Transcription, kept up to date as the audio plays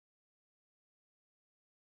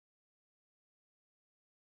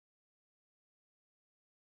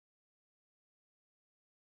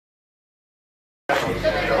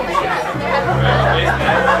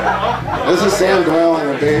This is Sam Doyle on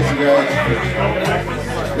the bass, you guys.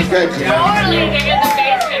 This guy Totally digging the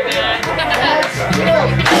basement, man.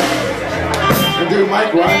 And dude,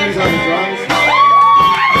 Mike Rogers on the drums.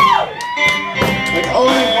 Like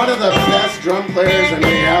only one of the best drum players in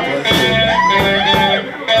Minneapolis, dude.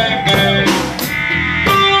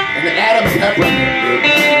 And Adam Peppermint,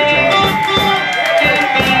 dude.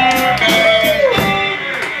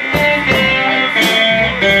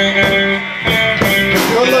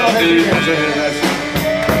 Do a little heavy hands right here, guys.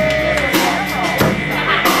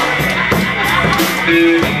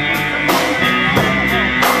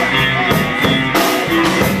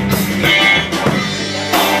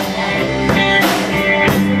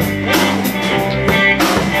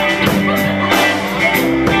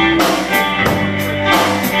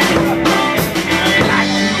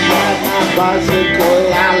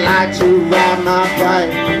 Bicycle, I like to ride my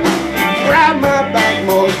bike. Ride my bike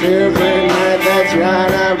most every night. That's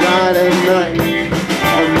right, I ride at night. I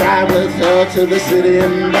ride with her to the city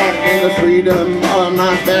and back, and the freedom on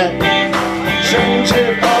my back. Change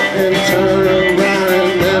it up and turn around.